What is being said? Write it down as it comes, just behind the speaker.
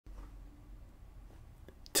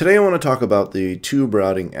Today I want to talk about the tube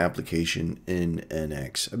routing application in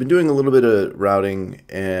NX. I've been doing a little bit of routing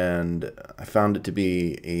and I found it to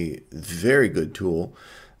be a very good tool.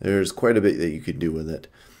 There's quite a bit that you could do with it.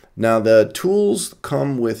 Now the tools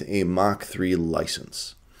come with a Mach 3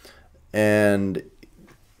 license, and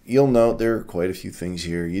you'll note there are quite a few things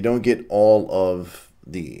here. You don't get all of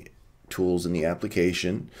the tools in the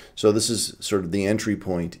application, so this is sort of the entry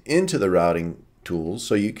point into the routing tools,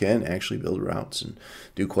 so you can actually build routes and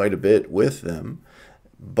do quite a bit with them.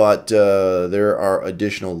 But there are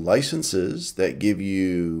additional licenses that give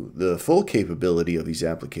you the full capability of these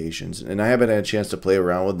applications, and I haven't had a chance to play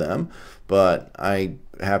around with them, but I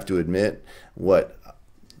have to admit what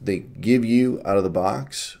they give you out of the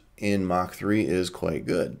box in Mach 3 is quite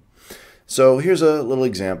good. So here's a little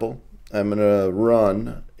example. I'm going to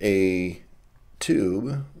run a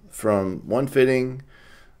tube from one fitting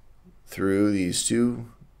through these two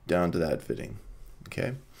down to that fitting.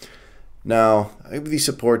 Okay. Now I have these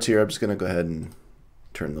supports here. I'm just going to go ahead and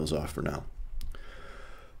turn those off for now.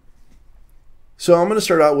 So I'm going to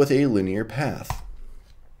start out with a linear path.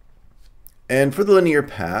 And for the linear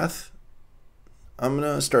path, I'm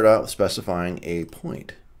going to start out specifying a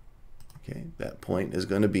point. Okay, that point is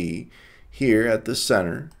going to be here at the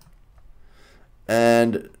center.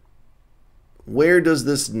 And where does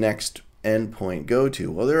this next endpoint go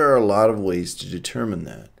to? Well, there are a lot of ways to determine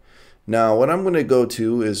that. Now, what I'm going to go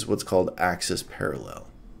to is what's called axis parallel.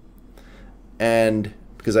 And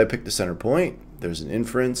because I picked the center point, there's an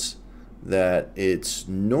inference that it's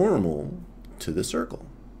normal to the circle.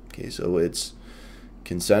 Okay, so it's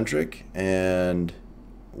concentric, and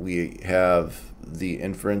we have the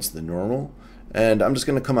inference, the normal. And I'm just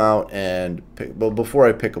going to come out and pick, but before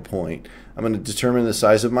I pick a point, I'm going to determine the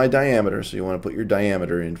size of my diameter. So you want to put your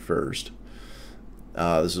diameter in first.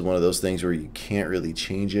 This is one of those things where you can't really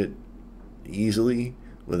change it easily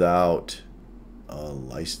without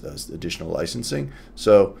additional licensing.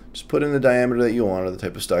 So just put in the diameter that you want, or the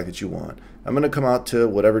type of stock that you want. I'm going to come out to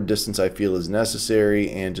whatever distance I feel is necessary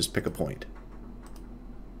and just pick a point.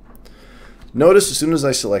 Notice as soon as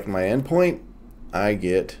I select my endpoint, I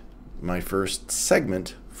get my first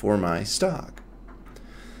segment for my stock.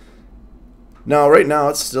 Now right now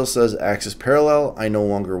it still says axis parallel. I no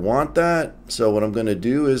longer want that, so what I'm going to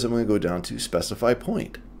do is I'm going to go down to specify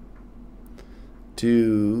point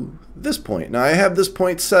to this point. Now I have this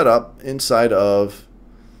point set up inside of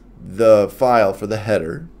the file for the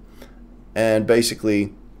header, and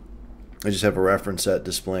basically I just have a reference set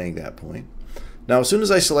displaying that point. Now as soon as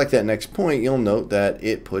I select that next point, you'll note that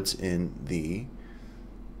it puts in the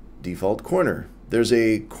default corner. There's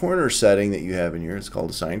a corner setting that you have in here. It's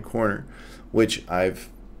called assign corner, which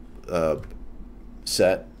I've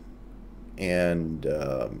set, and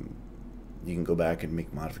you can go back and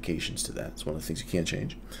make modifications to that. It's one of the things you can't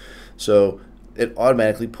change. So it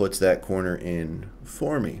automatically puts that corner in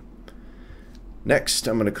for me. Next,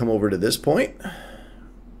 I'm going to come over to this point,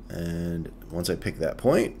 and once I pick that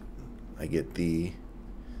point, I get the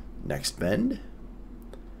next bend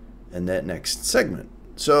and that next segment.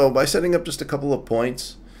 So by setting up just a couple of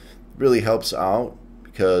points, it really helps out,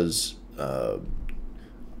 because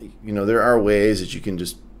you know, there are ways that you can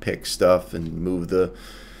just pick stuff and move the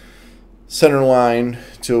center line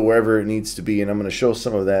to wherever it needs to be, and I'm going to show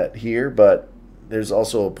some of that here. But there's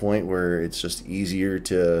also a point where it's just easier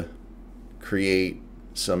to create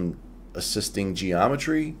some assisting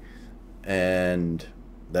geometry, and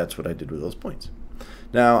that's what I did with those points.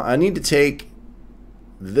 Now I need to take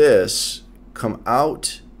this, come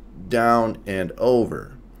out, down, and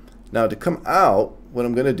over. Now to come out, what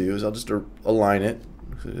I'm going to do is I'll just align it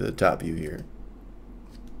to the top view here.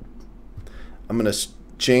 I'm going to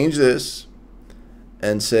change this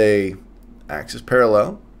and say axis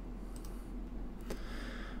parallel.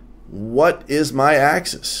 What is my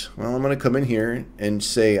axis? Well, I'm going to come in here and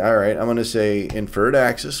say, all right, I'm going to say inferred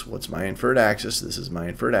axis. What's my inferred axis? This is my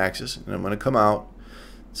inferred axis, and I'm going to come out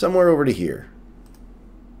somewhere over to here.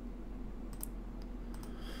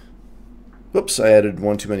 Whoops, I added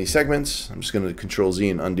one too many segments. I'm just going to Control Z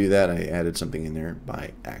and undo that. I added something in there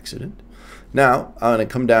by accident. Now I'm going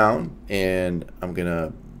to come down and I'm going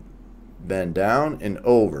to bend down and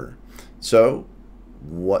over. So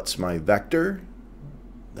what's my vector?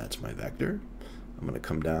 That's my vector. I'm going to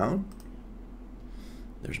come down.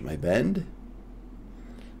 There's my bend.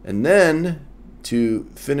 And then to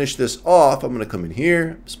finish this off, I'm going to come in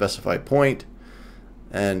here, specify point,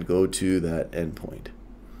 and go to that endpoint.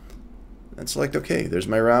 And select OK. There's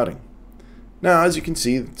my routing. Now, as you can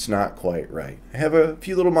see, it's not quite right. I have a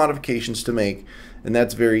few little modifications to make, and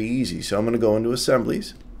that's very easy. So I'm going to go into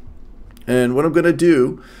Assemblies, and what I'm going to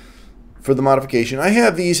do for the modification, I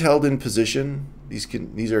have these held in position.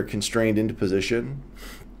 These are constrained into position.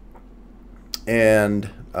 And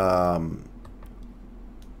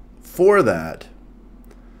for that,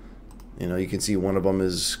 you can see one of them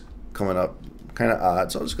is coming up kind of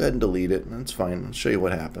odd, so I'll just go ahead and delete it. That's fine. I'll show you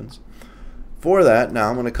what happens. For that, now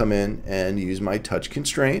I'm going to come in and use my touch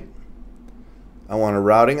constraint. I want a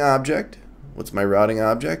routing object. What's my routing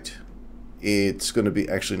object? It's going to be,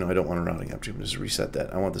 actually, no, I don't want a routing object. I'm just reset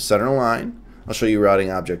that. I want the center line. I'll show you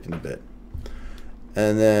routing object in a bit.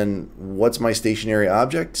 And then what's my stationary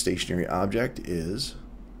object? Stationary object is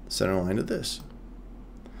the center line of this.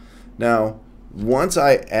 Now, once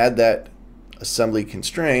I add that assembly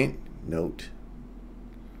constraint, note,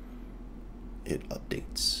 it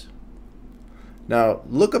updates. Now,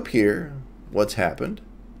 look up here, what's happened.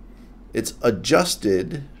 It's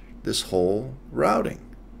adjusted this whole routing,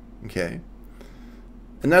 okay?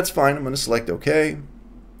 And that's fine. I'm going to select OK.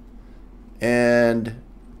 And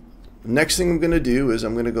next thing I'm going to do is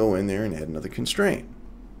I'm going to go in there and add another constraint.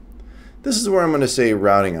 This is where I'm going to say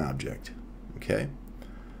routing object, okay?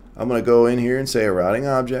 I'm going to go in here and say a routing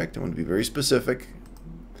object. I'm going to be very specific.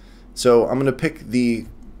 So I'm going to pick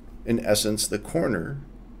in essence, the corner,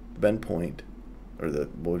 the bend point, or the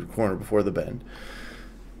corner before the bend,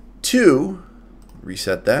 to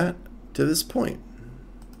reset that to this point.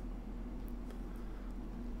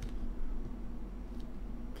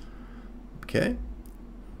 Okay.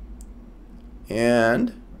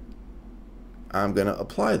 And I'm going to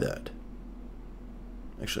apply that.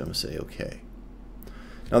 Actually, I'm going to say OK.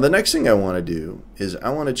 Now the next thing I want to do is I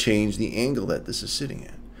want to change the angle that this is sitting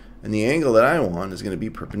at. And the angle that I want is going to be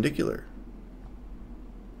perpendicular.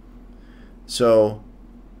 So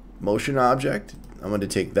motion object, I'm going to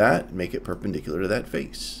take that and make it perpendicular to that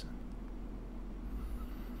face.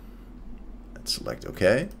 Let's select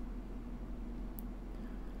OK.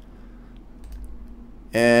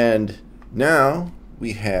 And now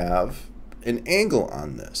we have an angle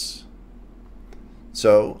on this.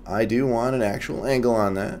 So I do want an actual angle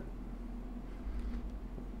on that.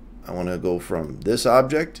 I want to go from this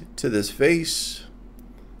object to this face.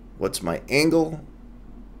 What's my angle?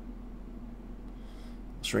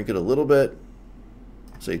 Shrink it a little bit.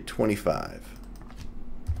 Say 25.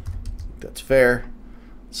 That's fair.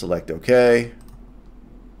 Select OK.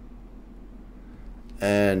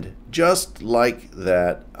 And just like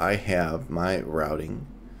that, I have my routing.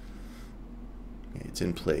 It's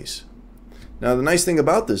in place. Now the nice thing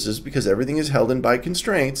about this is because everything is held in by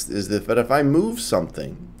constraints is that if I move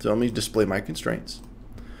something, so let me display my constraints.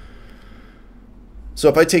 So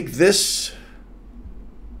if I take this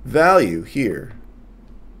value here,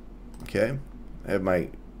 okay, I have my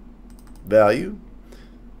value.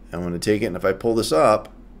 I'm going to take it, and if I pull this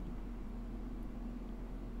up,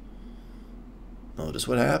 notice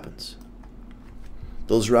what happens.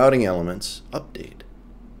 Those routing elements update.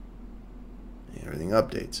 Everything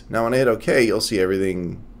updates. Now when I hit OK, you'll see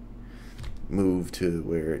everything move to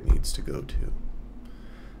where it needs to go to.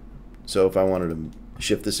 So if I wanted to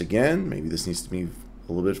shift this again, maybe this needs to be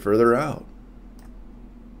a little bit further out.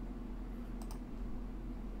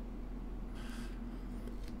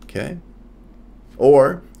 Okay.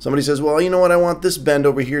 Or somebody says, well, you know what, I want this bend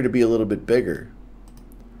over here to be a little bit bigger.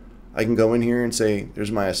 I can go in here and say,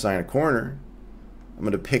 there's my assign a corner. I'm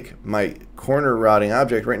going to pick my corner routing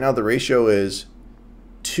object. Right now the ratio is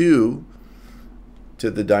 2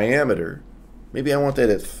 to the diameter. Maybe I want that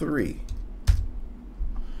at 3.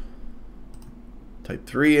 Type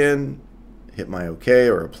 3 in, hit my OK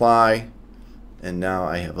or apply, and now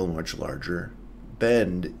I have a much larger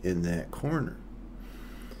bend in that corner.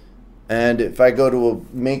 And if I go to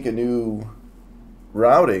make a new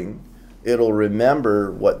routing, it'll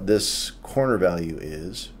remember what this corner value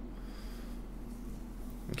is.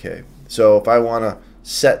 Okay, so if I want to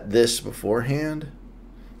set this beforehand,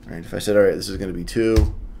 all right, if I said, all right, this is going to be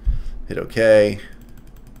 2, hit OK.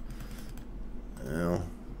 Well,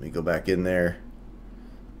 let me go back in there.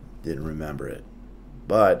 Didn't remember it.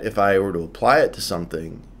 But if I were to apply it to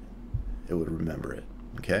something, it would remember it.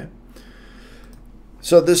 Okay.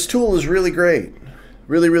 So this tool is really great.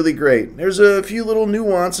 Really, really great. There's a few little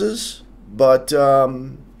nuances, but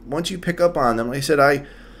once you pick up on them, like I said, I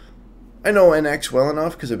know NX well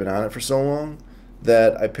enough because I've been on it for so long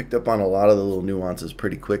that I picked up on a lot of the little nuances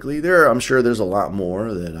pretty quickly. I'm sure there's a lot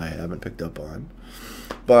more that I haven't picked up on.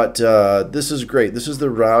 But this is great. This is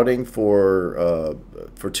the routing for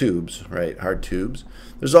tubes, right? Hard tubes.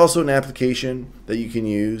 There's also an application that you can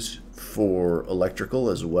use for electrical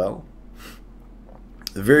as well.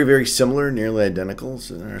 Very, very similar, nearly identical.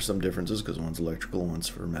 So there are some differences because one's electrical, one's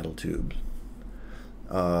for metal tubes.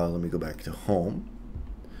 Let me go back to home.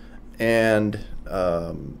 And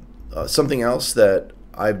something else that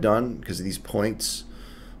I've done, because these points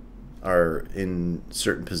are in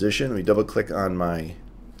certain position, we double click on my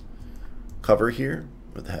cover here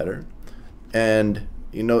with the header, and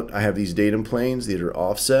you note I have these datum planes. These are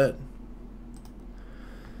offset.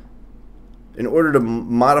 In order to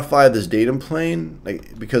modify this datum plane,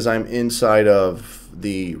 because I'm inside of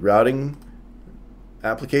the routing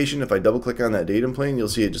application, if I double click on that datum plane, you'll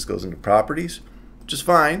see it just goes into properties, which is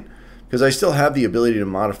fine because I still have the ability to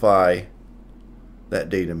modify that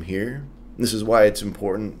datum here. This is why it's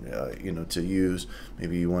important, to use.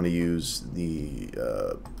 Maybe you want to use the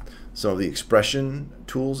some of the expression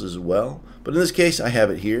tools as well. But in this case, I have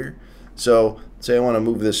it here. So say I want to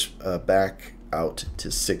move this back out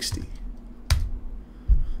to 60.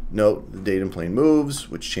 Note the datum plane moves,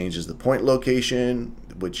 which changes the point location,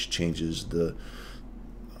 which changes the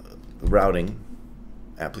routing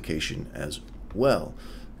application as well.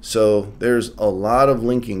 So there's a lot of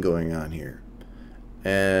linking going on here.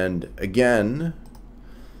 And again,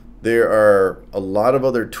 there are a lot of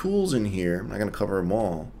other tools in here. I'm not going to cover them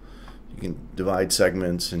all. You can divide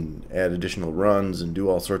segments and add additional runs and do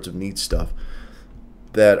all sorts of neat stuff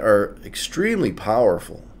that are extremely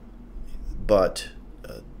powerful. But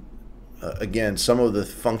again, some of the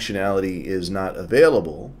functionality is not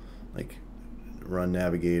available, like run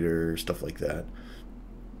navigator, stuff like that.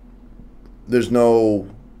 There's no,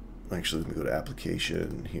 actually, let me go to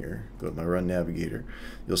application here, go to my run navigator.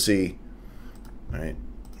 You'll see, all right,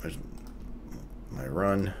 there's my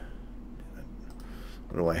run.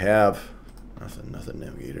 What do I have? Nothing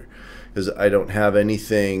navigator, because I don't have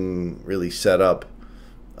anything really set up.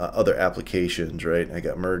 Other applications, right? I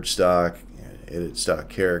got merge stock, edit stock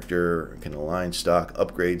character, can align stock,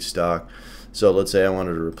 upgrade stock. So let's say I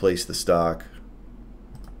wanted to replace the stock.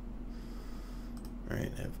 All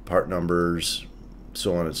right, I have part numbers,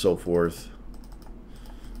 so on and so forth.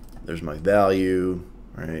 There's my value.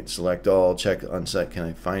 All right, select all, check unset. Can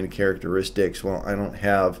I find characteristics? Well, I don't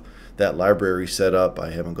have that library set up.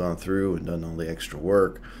 I haven't gone through and done all the extra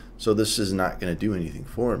work, so this is not going to do anything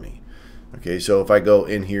for me. Okay, so if I go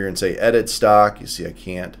in here and say edit stock, you see I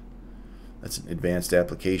can't. That's an advanced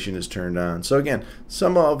application is turned on. So again,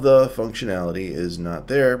 some of the functionality is not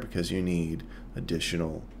there because you need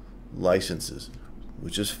additional licenses,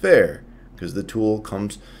 which is fair because the tool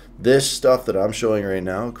comes, this stuff that I'm showing right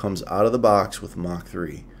now comes out of the box with Mach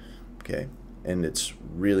 3. Okay, and it's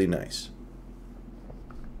really nice.